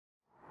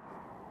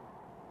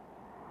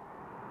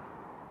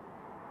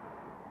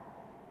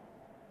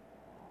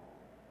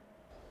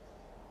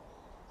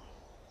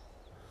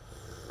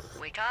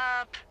Wake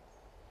up.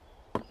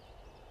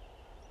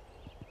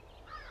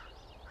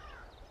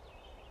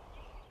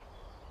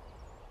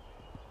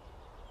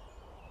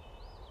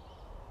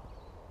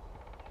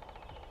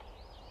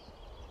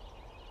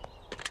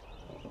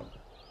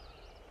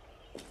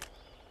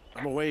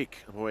 I'm awake.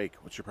 I'm awake.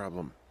 What's your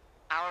problem?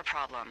 Our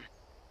problem.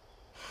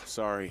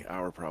 Sorry,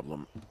 our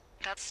problem.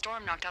 That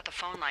storm knocked out the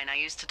phone line I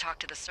used to talk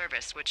to the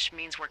service, which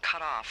means we're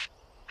cut off.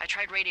 I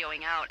tried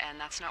radioing out, and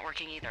that's not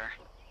working either.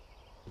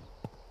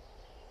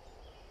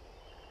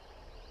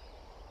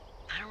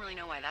 I don't really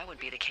know why that would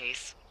be the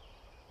case.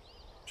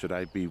 Should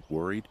I be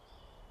worried?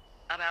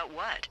 About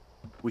what?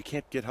 We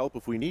can't get help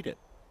if we need it.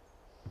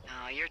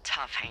 Oh, you're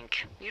tough,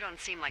 Hank. You don't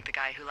seem like the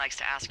guy who likes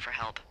to ask for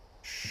help.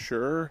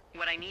 Sure.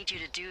 What I need you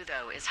to do,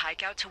 though, is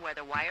hike out to where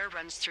the wire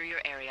runs through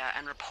your area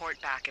and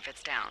report back if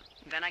it's down.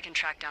 Then I can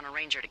track down a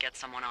ranger to get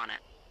someone on it.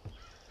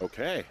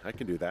 Okay, I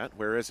can do that.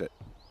 Where is it?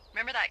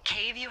 Remember that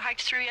cave you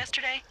hiked through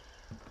yesterday?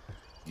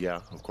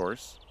 Yeah, of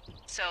course.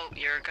 So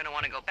you're gonna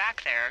want to go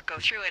back there, go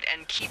through it,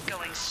 and keep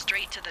going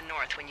straight to the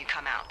north when you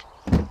come out.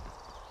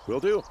 Will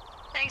do.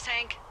 Thanks,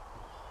 Hank.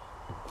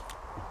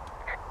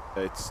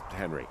 It's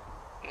Henry.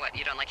 What,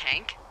 you don't like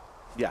Hank?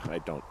 Yeah, I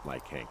don't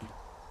like Hank.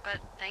 But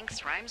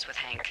thanks rhymes with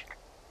Hank.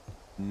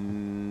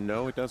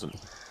 No, it doesn't.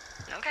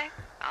 Okay,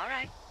 all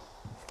right.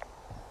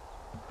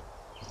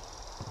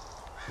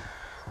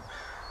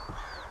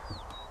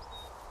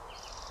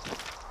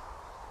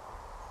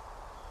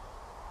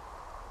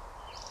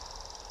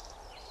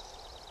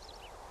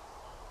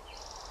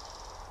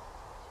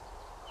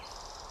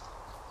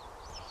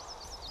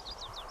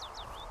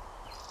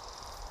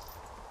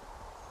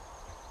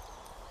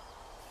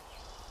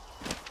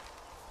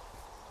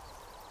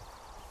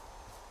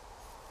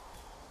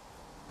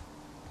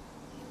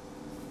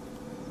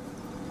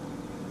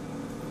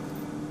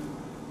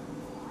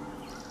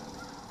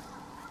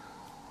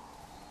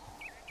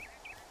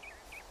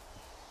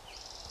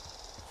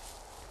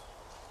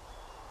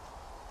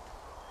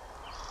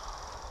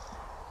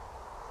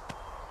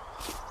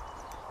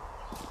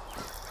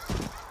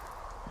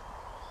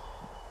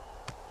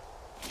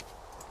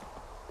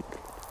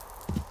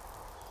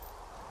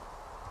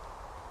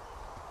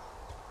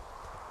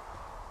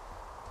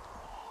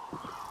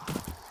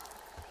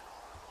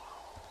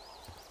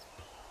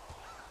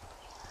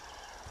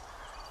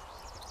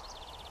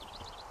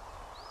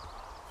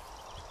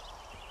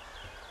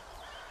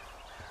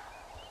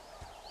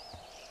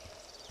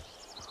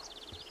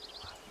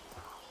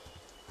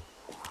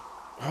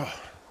 Oh,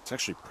 it's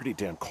actually pretty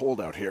damn cold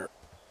out here.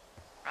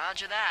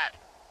 Roger that.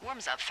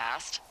 Warms up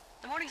fast.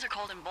 The mornings are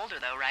cold in Boulder,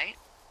 though, right?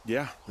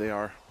 Yeah, they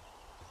are.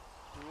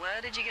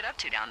 What did you get up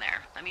to down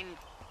there? I mean,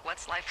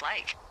 what's life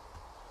like?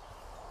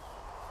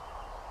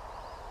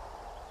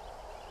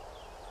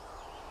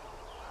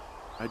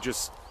 I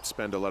just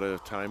spend a lot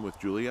of time with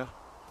Julia.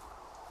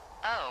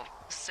 Oh,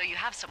 so you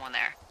have someone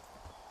there.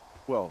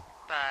 Well,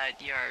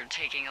 But you're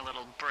taking a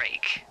little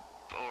break.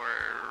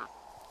 Or...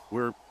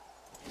 we're...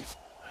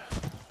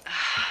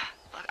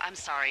 Look, I'm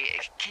sorry.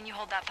 Can you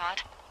hold that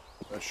thought?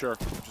 Sure.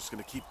 I'm just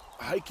gonna keep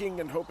hiking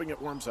and hoping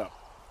it warms up.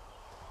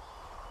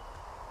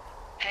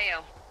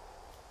 Heyo.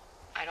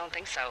 I don't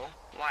think so.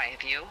 Why,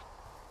 have you?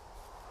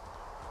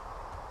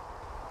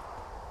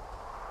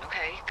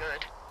 Okay,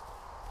 good.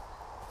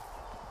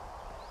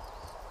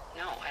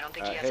 No, I don't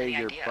think he has Hey, any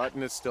your idea.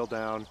 button is still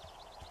down.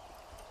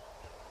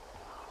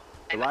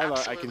 I'm Delilah, I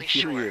absolutely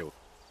can hear sure. you.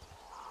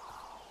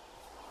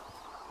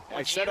 I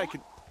Would said you? I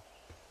could...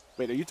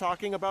 Wait, are you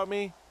talking about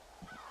me?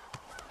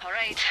 All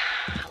right.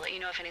 I'll let you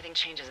know if anything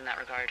changes in that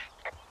regard.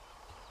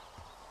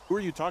 Who are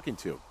you talking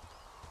to?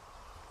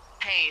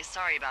 Hey,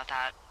 sorry about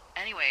that.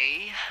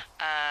 Anyway,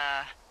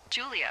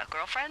 Julia,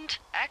 girlfriend?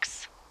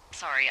 Ex?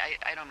 Sorry,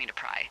 I don't mean to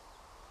pry.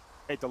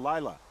 Hey,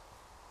 Delilah.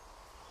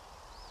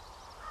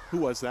 Who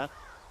was that?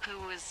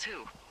 Who is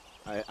who?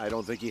 I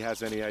don't think he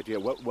has any idea.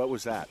 What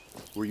was that?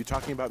 Were you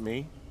talking about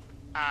me?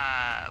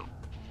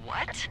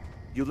 What?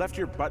 You left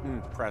your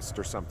button pressed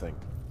or something.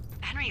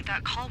 Henry,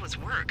 that call was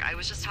work. I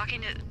was just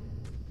talking to...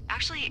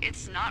 Actually,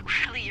 it's not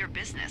really your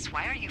business.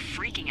 Why are you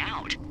freaking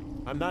out?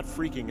 I'm not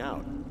freaking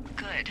out.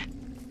 Good.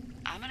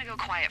 I'm gonna go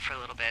quiet for a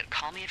little bit.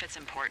 Call me if it's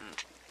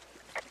important.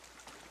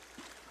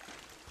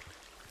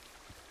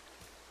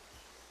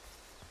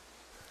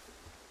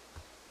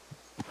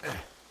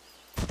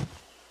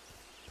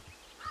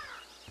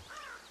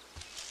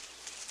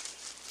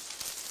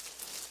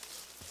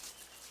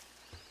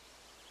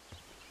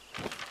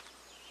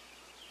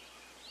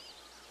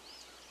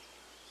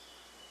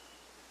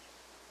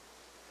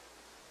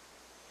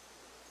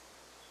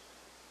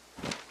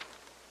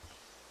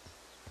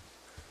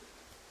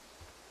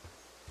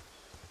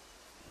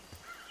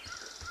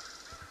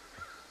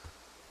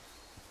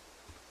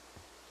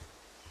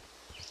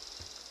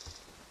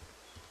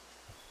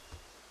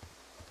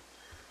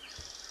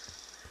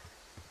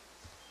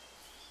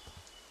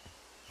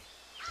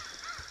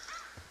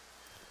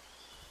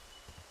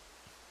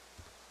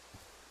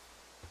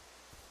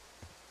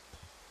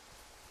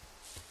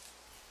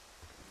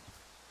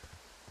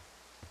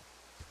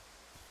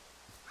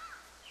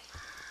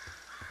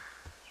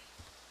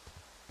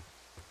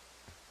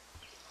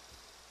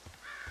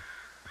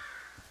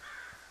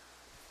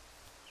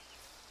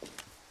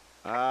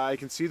 I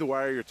can see the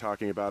wire you're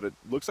talking about. It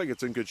looks like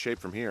it's in good shape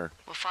from here.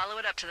 We'll follow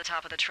it up to the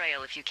top of the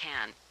trail if you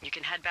can. You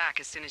can head back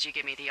as soon as you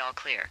give me the all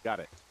clear. Got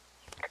it.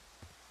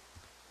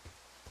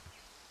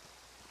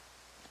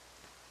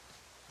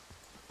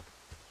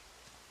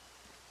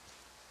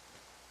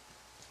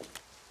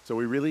 So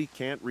we really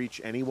can't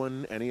reach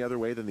anyone any other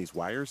way than these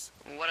wires?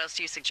 What else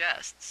do you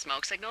suggest?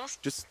 Smoke signals?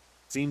 Just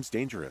seems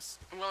dangerous.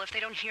 Well, if they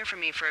don't hear from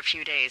me for a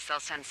few days, they'll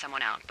send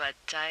someone out, but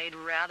I'd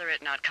rather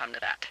it not come to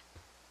that.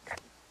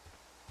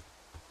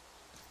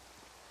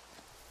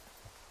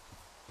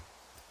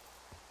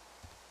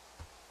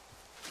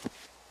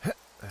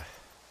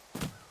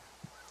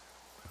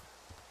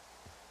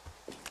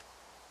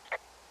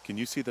 Can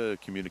you see the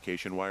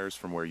communication wires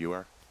from where you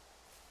are?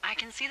 I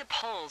can see the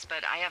poles,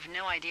 but I have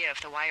no idea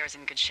if the wire's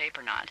in good shape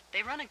or not.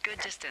 They run a good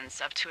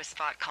distance up to a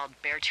spot called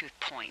Beartooth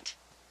Point.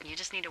 You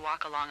just need to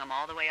walk along them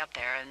all the way up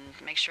there and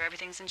make sure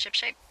everything's in ship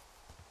shape.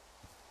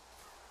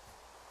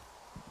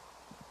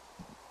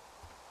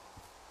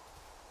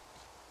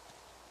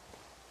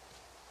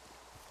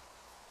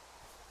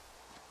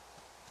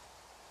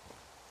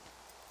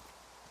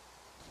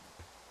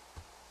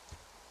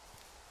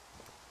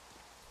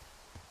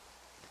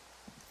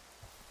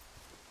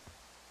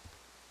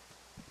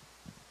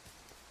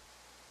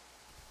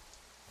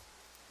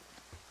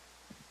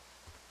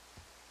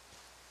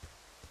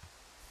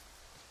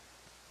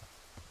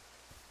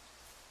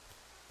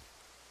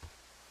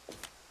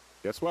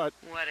 Guess what?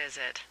 What is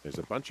it? There's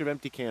a bunch of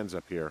empty cans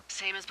up here.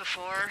 Same as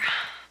before?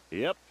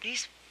 Yep.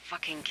 These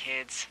fucking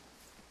kids.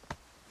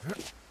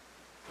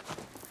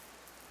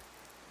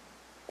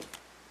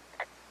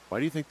 Why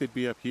do you think they'd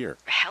be up here?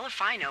 Hell if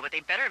I know, but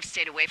they better have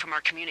stayed away from our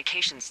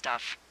communication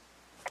stuff.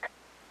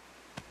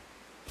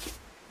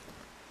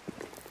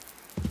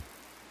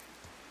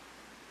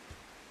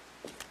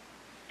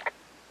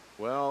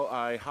 Well,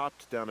 I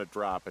hopped down a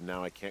drop and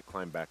now I can't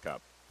climb back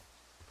up.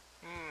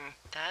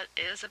 That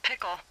is a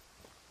pickle.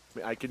 I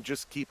mean, I can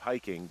just keep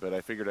hiking, but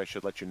I figured I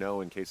should let you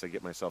know in case I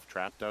get myself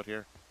trapped out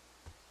here.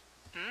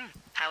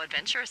 How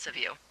adventurous of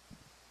you.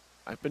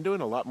 I've been doing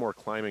a lot more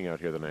climbing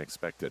out here than I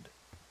expected.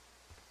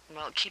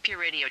 Well, keep your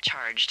radio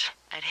charged.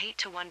 I'd hate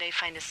to one day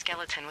find a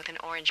skeleton with an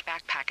orange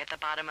backpack at the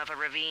bottom of a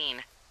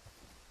ravine.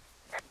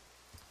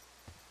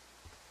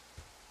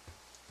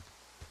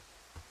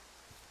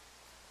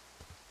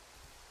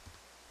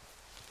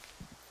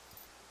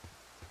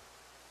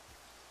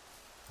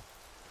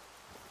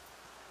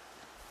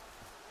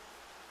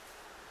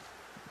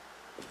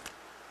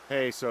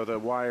 Hey, so the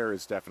wire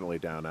is definitely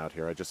down out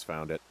here. I just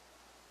found it.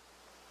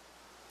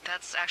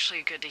 That's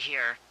actually good to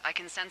hear. I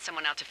can send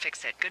someone out to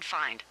fix it. Good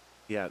find.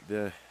 Yeah,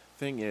 the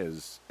thing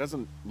is, it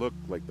doesn't look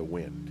like the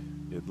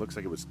wind. It looks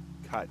like it was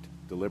cut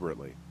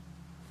deliberately.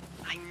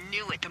 I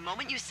knew it the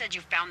moment you said you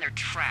found their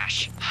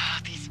trash.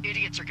 These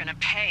idiots are gonna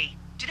pay.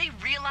 Do they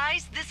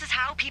realize this is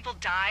how people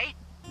die?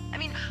 I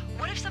mean,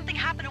 what if something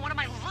happened to one of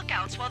my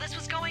lookouts while this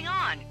was going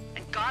on?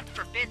 And God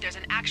forbid there's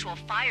an actual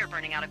fire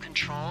burning out of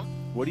control.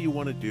 What do you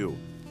want to do?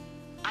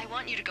 I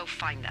want you to go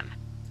find them.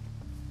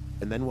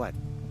 And then what?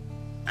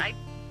 I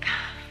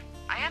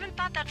haven't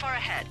thought that far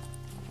ahead.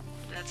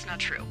 That's not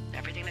true.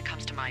 Everything that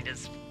comes to mind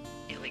is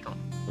illegal.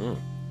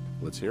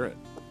 Let's hear it.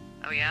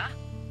 Oh yeah?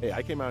 Hey,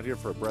 I came out here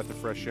for a breath of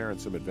fresh air and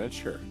some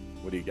adventure.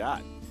 What do you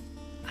got?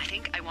 I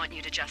think I want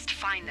you to just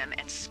find them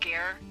and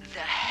scare the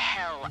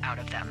hell out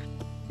of them.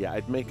 Yeah,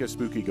 I'd make a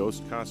spooky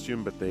ghost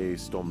costume, but they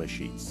stole my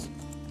sheets.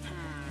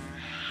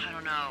 I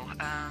don't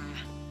know.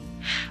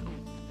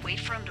 Wait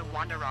for them to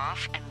wander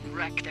off and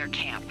wreck their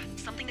camp.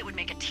 Something that would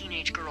make a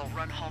teenage girl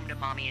run home to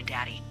mommy and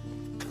daddy.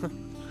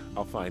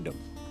 I'll find them.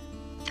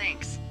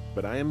 Thanks.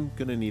 But I am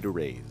gonna need a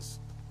raise.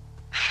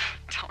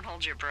 Don't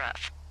hold your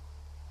breath.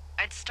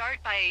 I'd start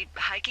by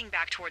hiking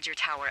back towards your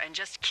tower and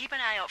just keep an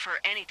eye out for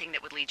anything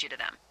that would lead you to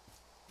them.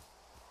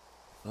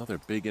 Well, they're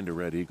big into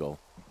Red Eagle.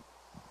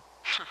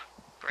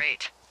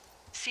 Great.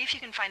 See if you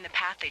can find the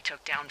path they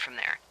took down from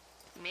there.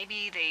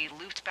 Maybe they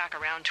looped back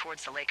around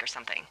towards the lake or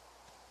something.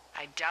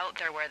 I doubt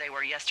they're where they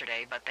were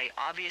yesterday, but they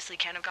obviously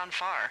can't have gone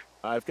far.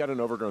 I've got an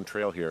overgrown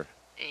trail here.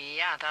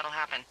 Yeah, that'll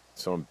happen.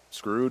 So I'm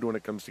screwed when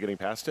it comes to getting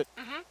past it?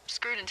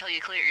 Screwed until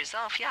you clear it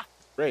yourself, yeah.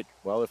 Great.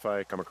 Well, if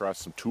I come across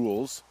some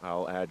tools,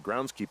 I'll add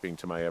groundskeeping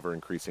to my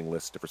ever-increasing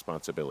list of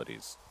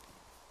responsibilities.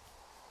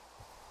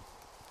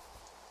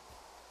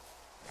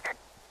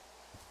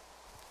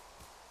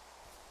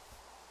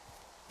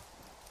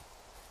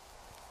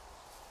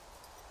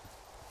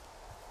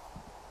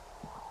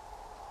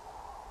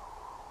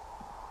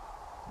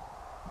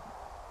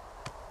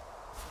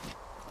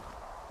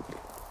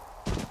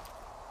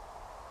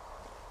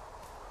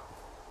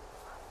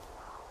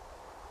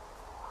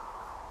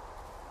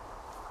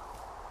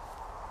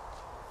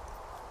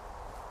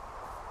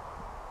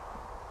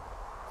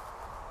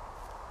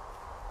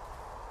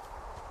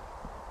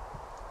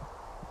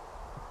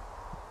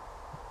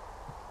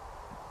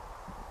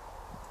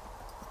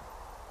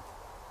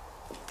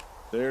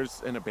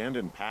 There's an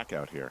abandoned pack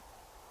out here.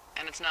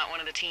 And it's not one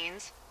of the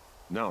teens?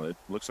 No, it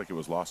looks like it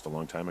was lost a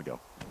long time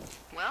ago.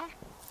 Well,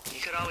 you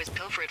could always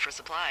pilfer it for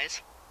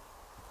supplies.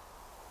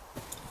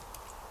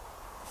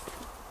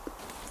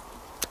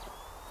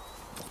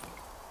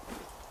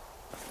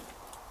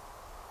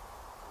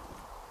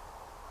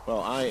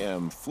 Well, I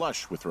am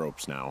flush with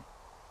ropes now.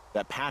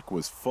 That pack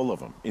was full of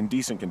them, in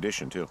decent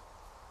condition, too.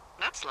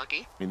 That's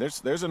lucky. I mean,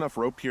 there's enough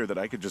rope here that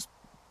I could just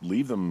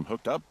leave them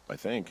hooked up, I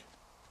think.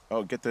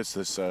 Oh, get this.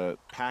 This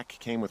pack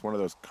came with one of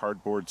those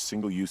cardboard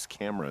single-use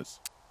cameras.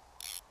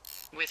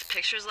 With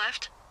pictures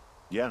left?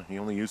 Yeah, he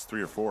only used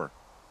 3 or 4.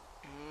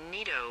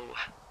 Neato.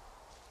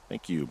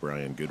 Thank you,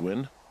 Brian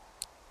Goodwin.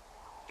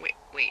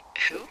 Wait,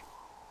 who?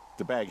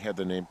 The bag had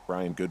the name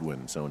Brian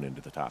Goodwin sewn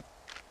into the top.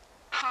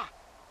 Huh.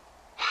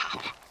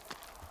 Wow.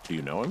 Do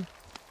you know him?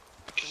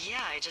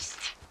 Yeah, I just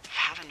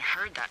haven't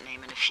heard that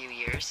name in a few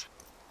years.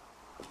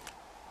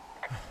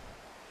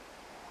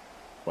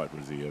 What,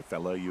 was he a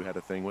fella you had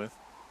a thing with?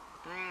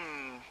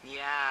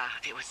 Yeah,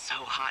 it was so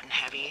hot and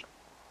heavy.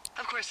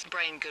 Of course,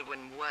 Brian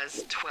Goodwin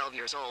was 12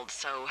 years old,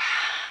 so,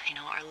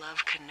 our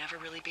love could never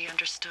really be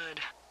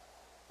understood.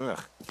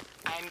 Ugh.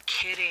 I'm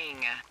kidding.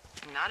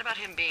 Not about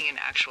him being an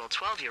actual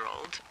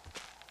 12-year-old.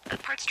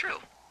 That part's true.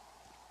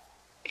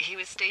 He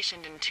was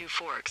stationed in Two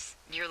Forks,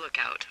 your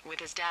lookout, with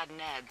his dad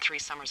Ned 3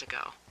 summers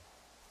ago.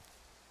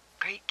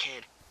 Great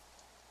kid.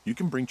 You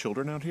can bring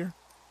children out here?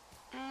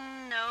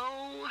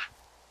 No.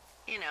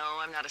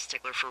 I'm not a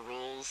stickler for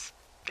rules.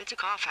 They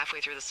took off halfway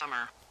through the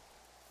summer.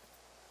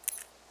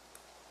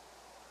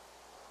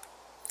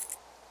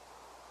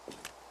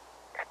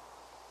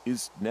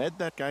 Is Ned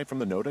that guy from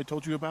the note I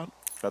told you about?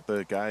 About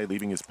the guy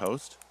leaving his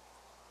post?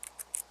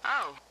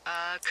 Oh,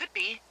 could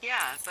be,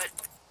 yeah, but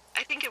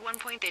I think at one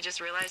point they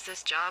just realized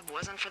this job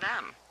wasn't for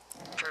them.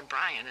 For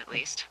Brian, at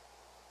least.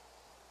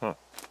 Huh.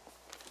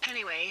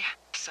 Anyway,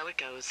 so it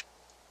goes.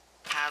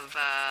 Have,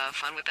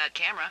 fun with that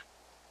camera.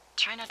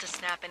 Try not to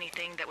snap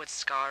anything that would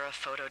scar a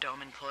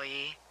Photodome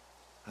employee.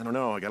 I don't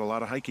know, I got a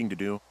lot of hiking to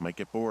do. Might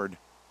get bored.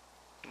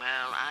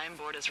 Well, I'm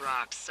bored as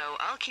rocks, so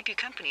I'll keep you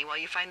company while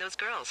you find those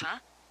girls, huh?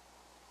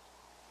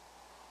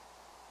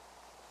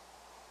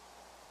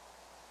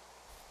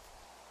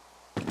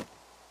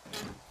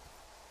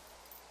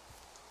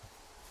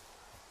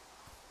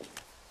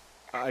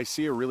 I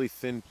see a really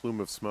thin plume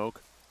of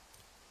smoke.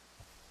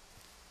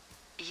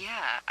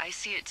 Yeah, I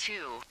see it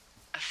too.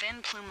 A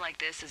thin plume like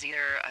this is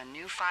either a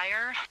new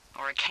fire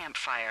or a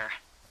campfire.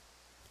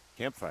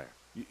 Campfire?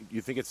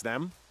 You think it's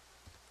them?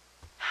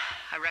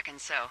 I reckon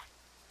so.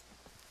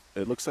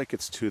 It looks like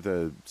it's to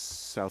the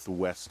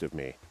southwest of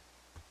me.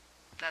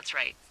 That's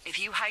right. If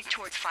you hike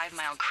towards 5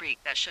 Mile Creek,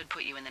 that should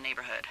put you in the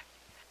neighborhood.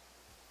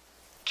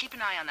 Keep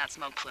an eye on that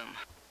smoke plume.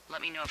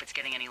 Let me know if it's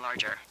getting any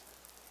larger.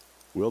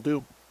 Will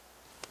do.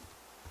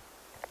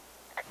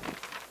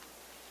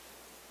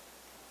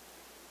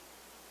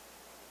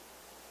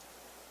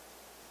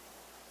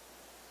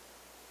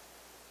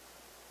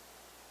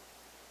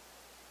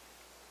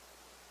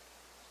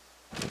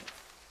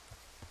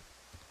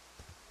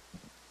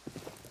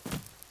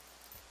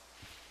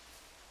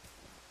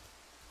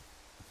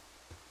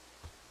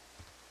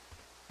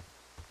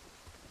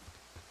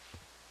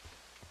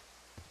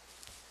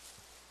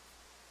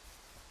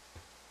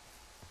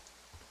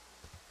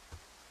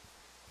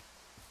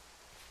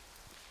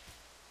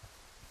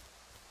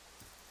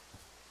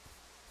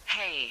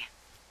 Hey,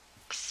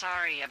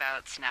 sorry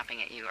about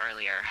snapping at you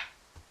earlier.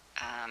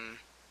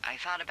 I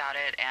thought about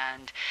it,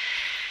 and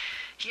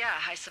yeah,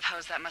 I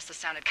suppose that must have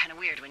sounded kind of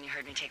weird when you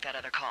heard me take that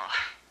other call.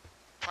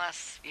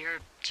 Plus, you're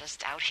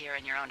just out here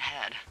in your own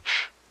head.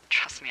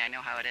 Trust me, I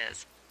know how it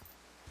is.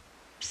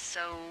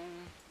 So,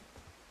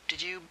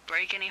 did you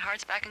break any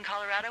hearts back in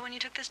Colorado when you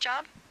took this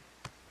job?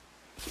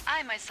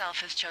 I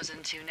myself have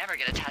chosen to never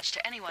get attached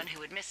to anyone who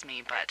would miss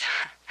me, but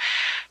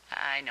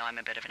I know I'm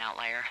a bit of an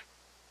outlier.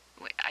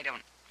 I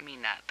don't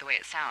mean that the way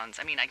it sounds.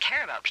 I mean, I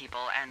care about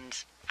people, and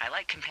I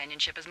like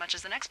companionship as much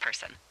as the next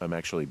person. I'm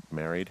actually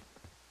married.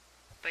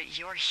 But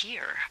you're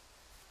here.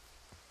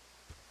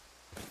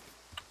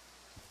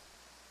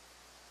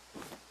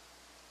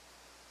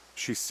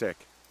 She's sick,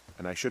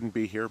 and I shouldn't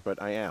be here,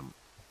 but I am.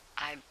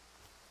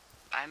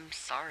 I'm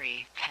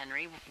sorry,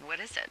 Henry. What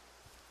is it?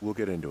 We'll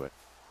get into it.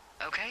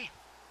 Okay.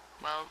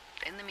 Well,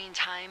 in the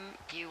meantime,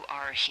 you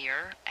are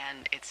here,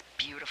 and it's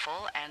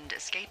beautiful, and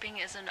escaping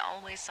isn't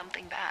always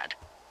something bad.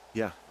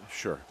 Yeah,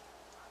 sure.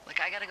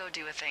 Look, I gotta go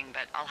do a thing,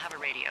 but I'll have a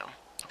radio.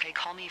 Okay,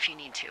 call me if you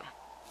need to.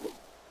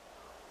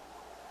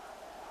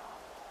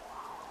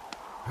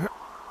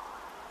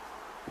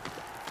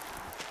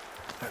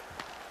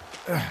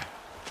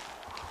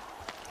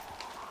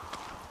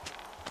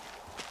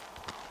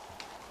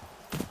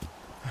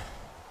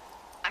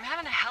 I'm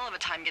having a hell of a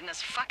time getting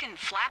this fucking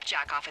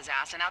flapjack off his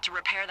ass and out to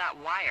repair that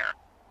wire.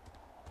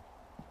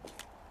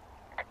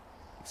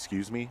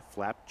 Excuse me,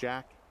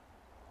 Flapjack?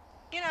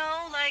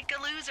 Like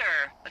a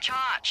loser, a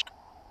chotch.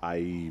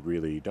 I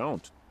really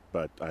don't,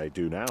 but I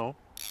do now.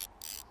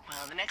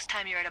 Well, the next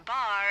time you're at a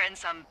bar and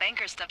some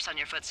banker steps on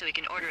your foot so he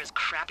can order his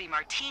crappy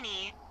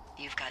martini,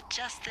 you've got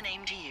just the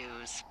name to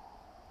use.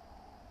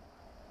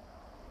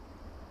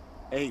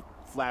 Hey,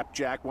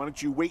 Flapjack, why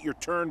don't you wait your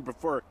turn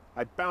before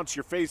I bounce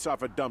your face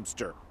off a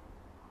dumpster?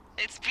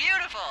 It's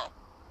beautiful!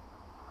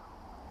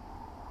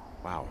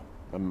 Wow,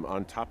 I'm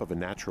on top of a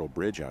natural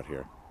bridge out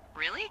here.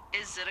 Really?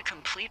 Is it a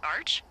complete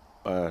arch?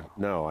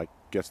 No, I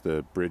guess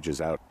the bridge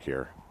is out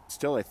here.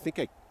 Still, I think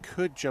I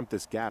could jump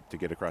this gap to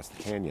get across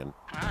the canyon.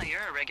 Well,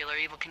 you're a regular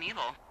Evel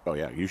Knievel. Oh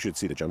yeah, you should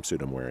see the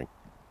jumpsuit I'm wearing.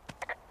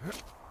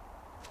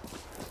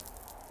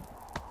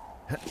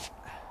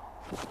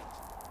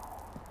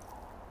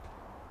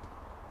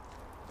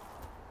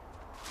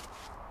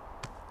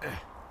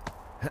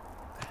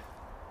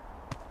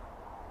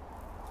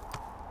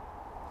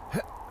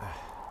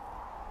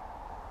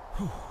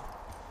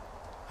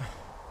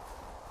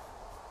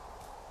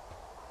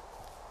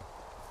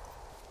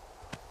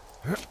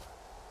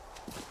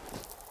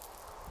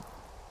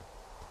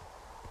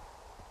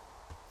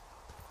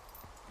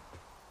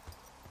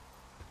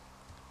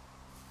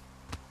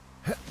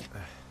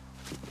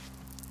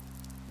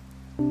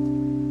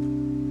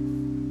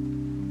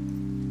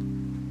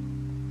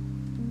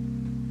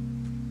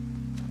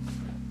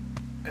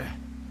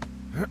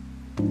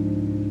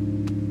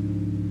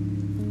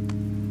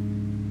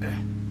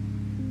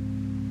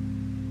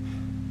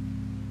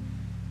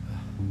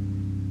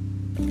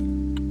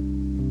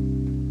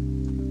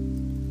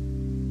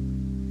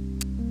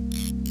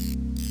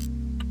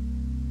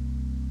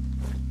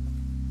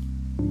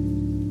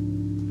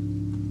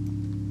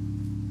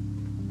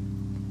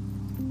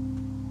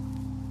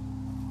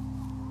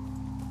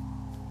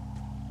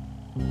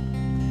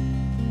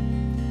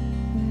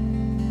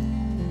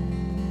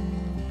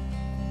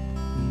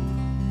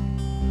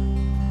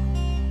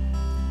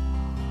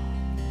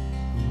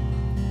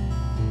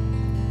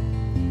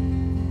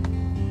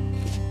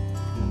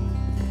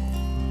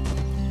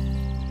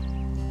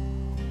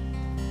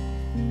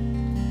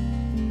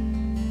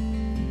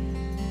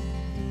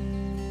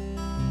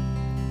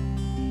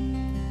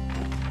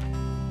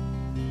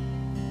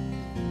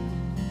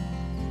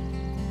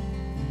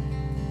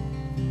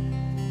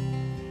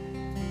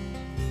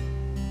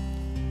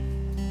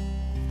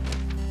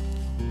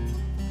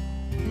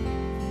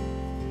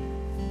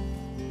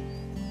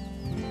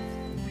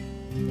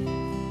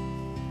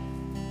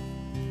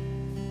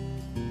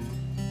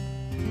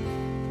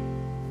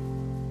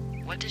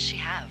 What does she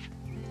have?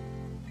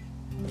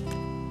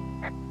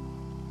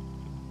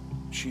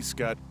 She's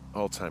got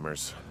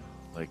Alzheimer's,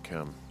 like,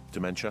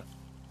 dementia.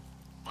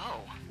 Whoa.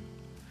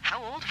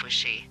 How old was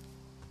she?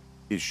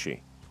 Is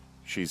she?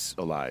 She's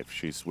alive.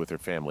 She's with her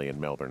family in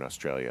Melbourne,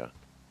 Australia.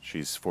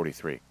 She's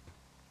 43.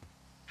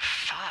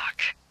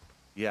 Fuck.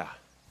 Yeah.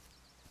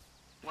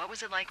 What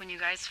was it like when you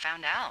guys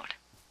found out?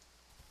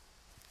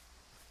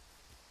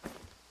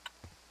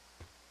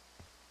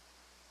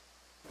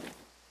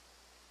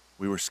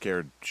 We were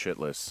scared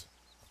shitless.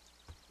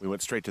 We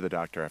went straight to the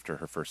doctor after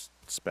her first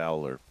spell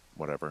or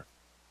whatever.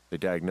 They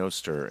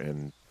diagnosed her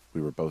and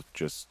we were both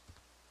just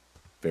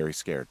very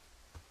scared.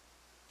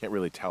 Can't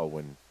really tell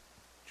when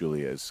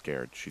Julia is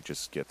scared. She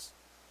just gets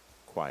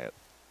quiet.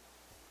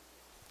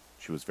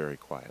 She was very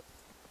quiet.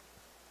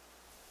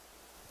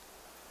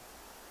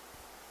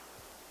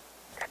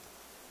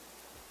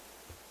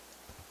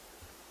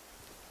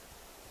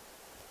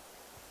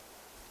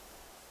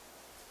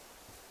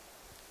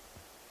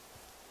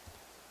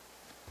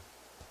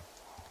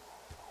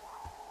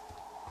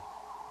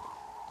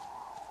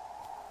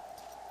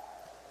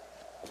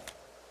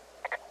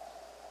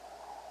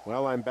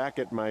 Well, I'm back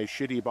at my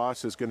shitty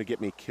boss is gonna get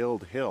me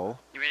killed hill.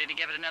 You ready to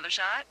give it another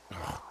shot?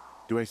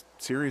 Do I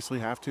seriously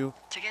have to?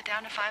 To get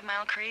down to 5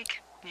 Mile Creek?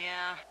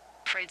 Yeah,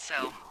 afraid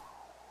so.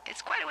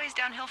 It's quite a ways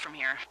downhill from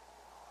here.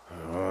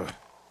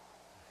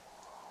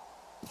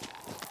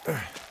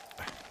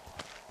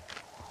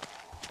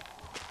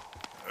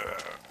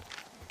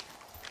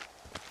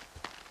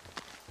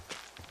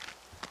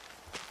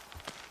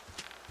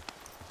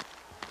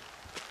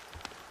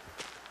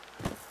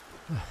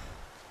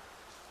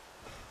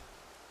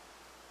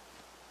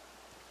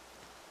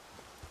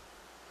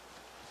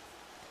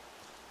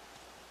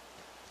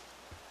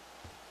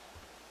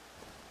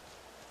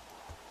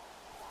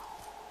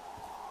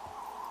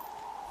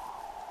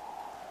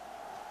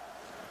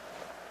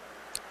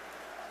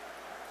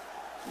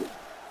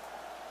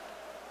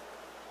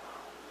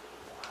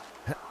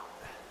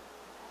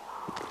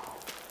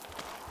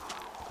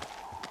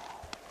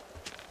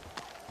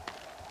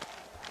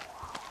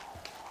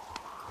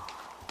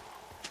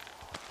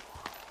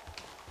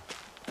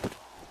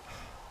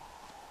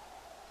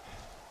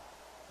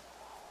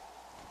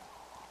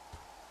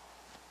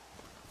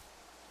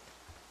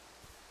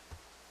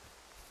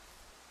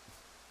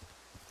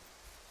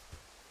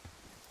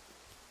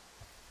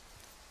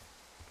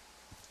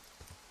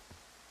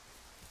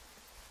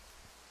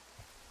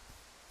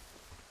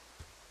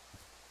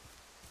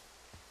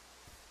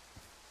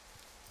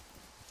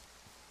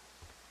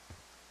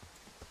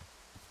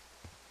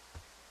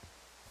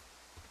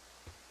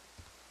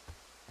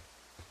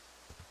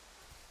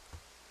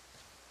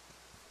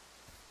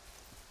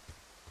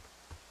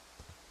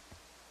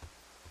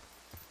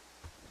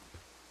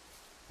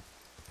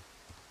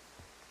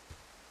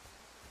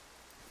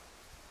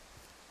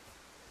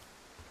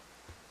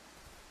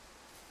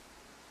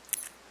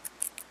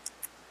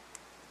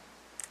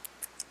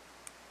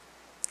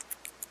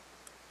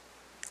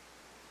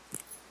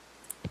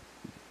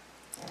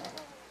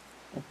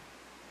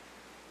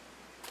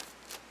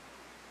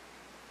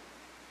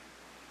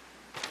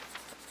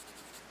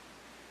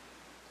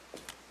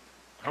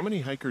 How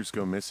many hikers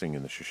go missing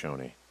in the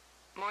Shoshone?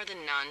 More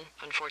than none,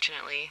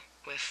 unfortunately,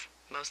 with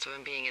most of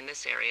them being in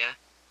this area.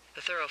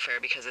 The thoroughfare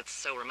because it's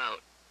so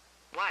remote.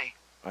 Why?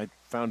 I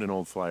found an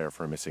old flyer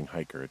for a missing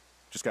hiker. It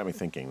just got me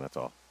thinking, that's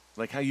all.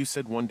 Like how you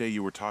said one day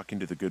you were talking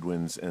to the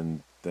Goodwins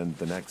and then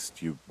the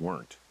next you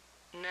weren't.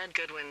 Ned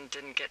Goodwin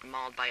didn't get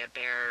mauled by a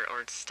bear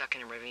or stuck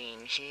in a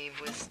ravine. He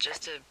was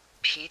just a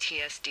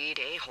PTSD'd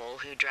a-hole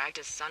who dragged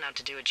his son out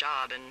to do a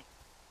job and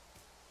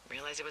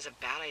realized it was a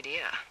bad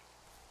idea.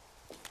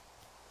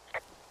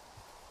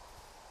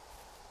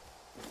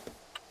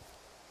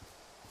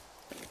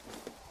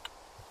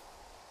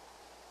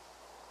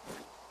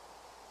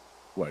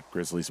 What,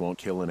 grizzlies won't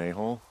kill an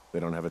a-hole?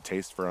 They don't have a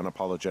taste for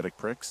unapologetic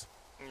pricks?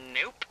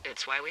 Nope,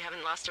 it's why we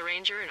haven't lost a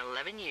ranger in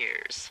 11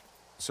 years.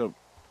 So,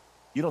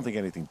 you don't think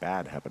anything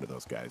bad happened to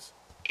those guys?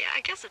 Yeah, I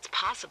guess it's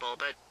possible,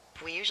 but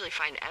we usually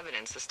find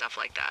evidence of stuff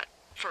like that.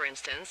 For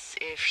instance,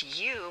 if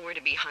you were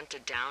to be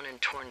hunted down and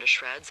torn to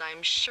shreds,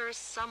 I'm sure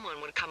someone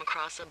would come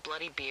across a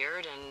bloody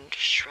beard and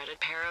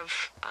shredded pair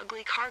of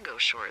ugly cargo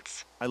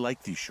shorts. I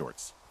like these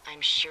shorts.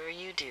 I'm sure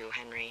you do,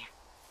 Henry.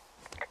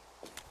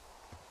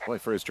 Boy,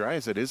 for as dry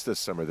as it is this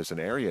summer, there's an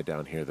area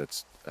down here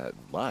that's,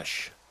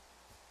 lush.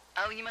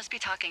 Oh, you must be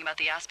talking about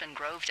the Aspen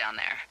Grove down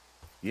there.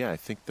 Yeah, I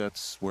think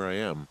that's where I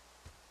am.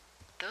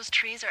 Those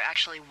trees are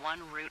actually one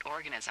root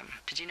organism.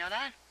 Did you know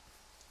that?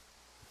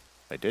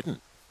 I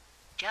didn't.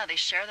 Yeah, they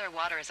share their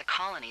water as a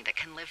colony that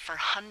can live for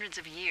hundreds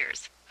of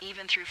years,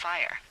 even through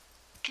fire.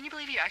 Can you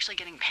believe you're actually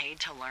getting paid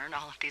to learn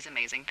all of these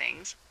amazing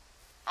things?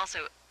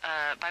 Also,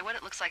 by what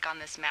it looks like on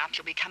this map,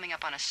 you'll be coming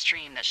up on a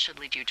stream that should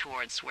lead you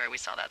towards where we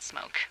saw that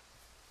smoke.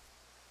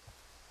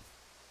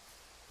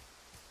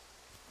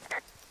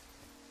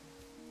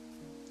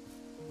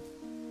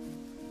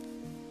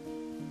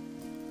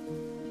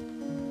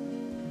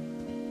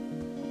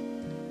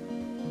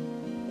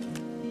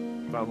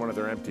 Found one of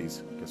their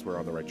empties. Guess we're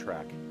on the right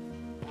track.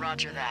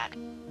 Roger that.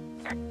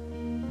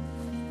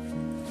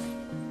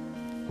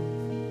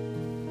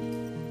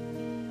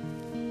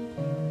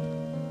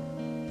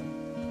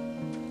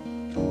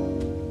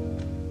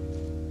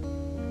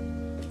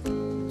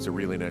 It's a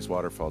really nice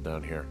waterfall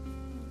down here.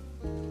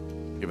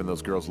 Given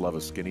those girls love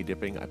a skinny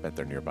dipping, I bet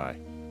they're nearby.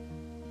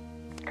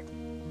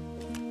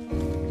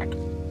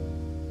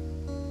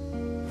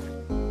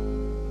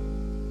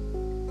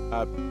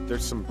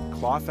 There's some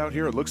cloth out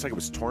here. It looks like it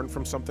was torn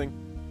from something.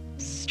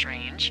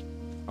 Strange.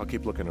 I'll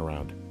keep looking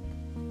around.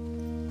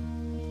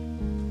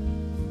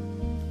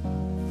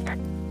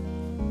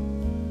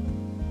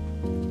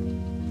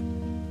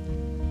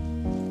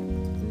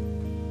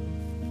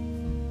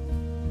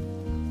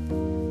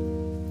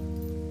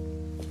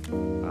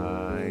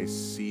 I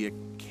see a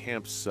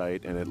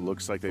campsite, and it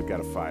looks like they've got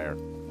a fire.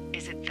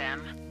 Is it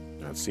them?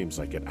 It seems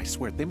like it. I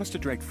swear, they must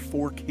have dragged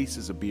 4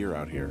 cases of beer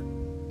out here.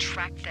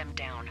 Track them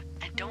down,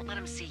 and don't let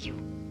them see you.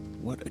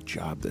 What a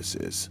job this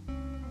is.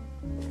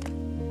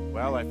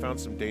 Well, I found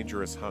some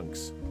dangerous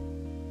hunks.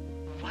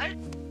 What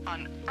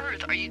on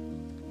earth are you...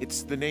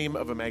 It's the name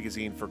of a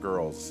magazine for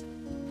girls.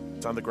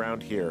 It's on the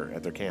ground here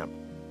at their camp.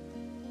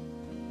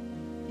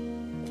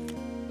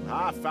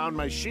 Ah, found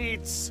my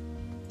sheets!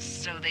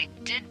 So they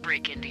did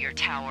break into your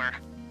tower.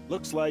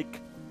 Looks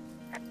like...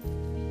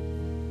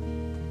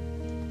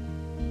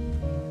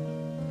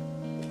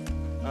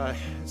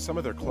 some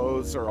of their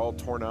clothes are all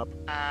torn up.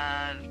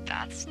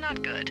 That's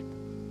not good.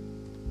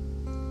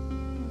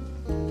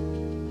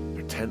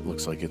 Their tent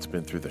looks like it's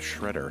been through the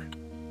shredder,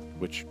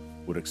 which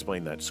would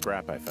explain that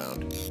scrap I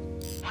found.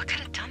 What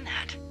could have done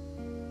that?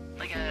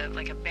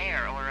 Like a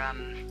bear or,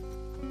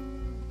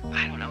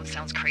 I don't know, it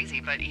sounds crazy,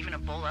 but even a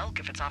bull elk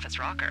if it's off its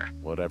rocker.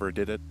 Whatever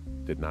did it,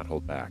 did not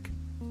hold back.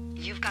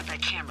 You've got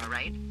that camera,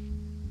 right?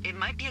 It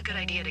might be a good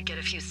idea to get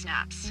a few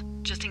snaps,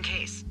 just in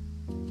case.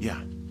 Yeah,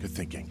 good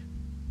thinking.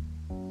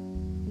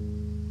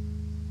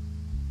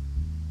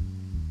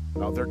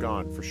 Oh, they're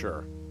gone, for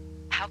sure.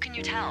 How can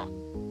you tell?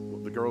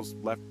 Well, the girls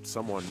left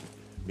someone,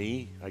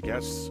 me, I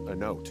guess, a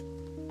note.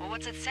 Well,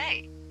 what's it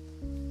say?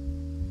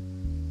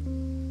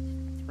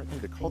 Threatening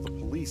to call the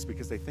police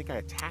because they think I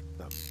attacked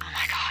them. Oh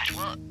my god,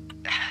 well,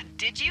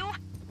 did you?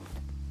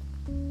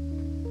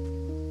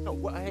 No,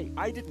 well, hey,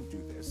 I didn't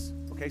do this,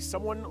 okay?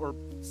 Someone or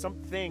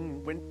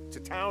something went to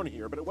town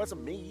here, but it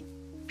wasn't me.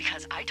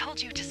 Because I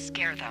told you to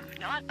scare them,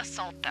 not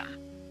assault them.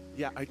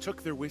 Yeah, I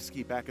took their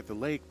whiskey back at the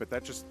lake, but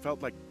that just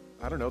felt like,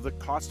 I don't know, the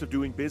cost of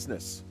doing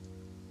business.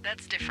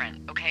 That's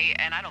different, okay?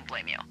 And I don't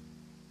blame you.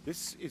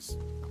 This is,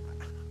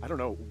 I don't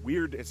know,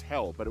 weird as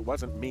hell, but it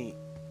wasn't me.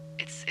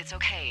 It's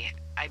okay.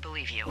 I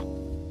believe you.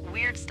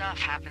 Weird stuff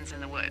happens in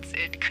the woods.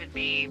 It could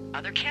be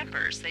other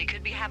campers. They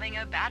could be having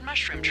a bad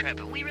mushroom trip.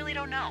 We really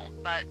don't know.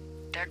 But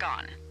they're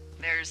gone.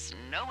 There's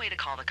no way to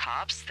call the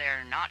cops.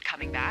 They're not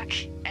coming back.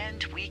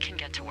 And we can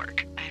get to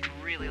work. I'd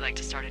really like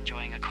to start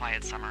enjoying a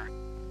quiet summer.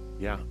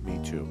 Yeah, me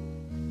too.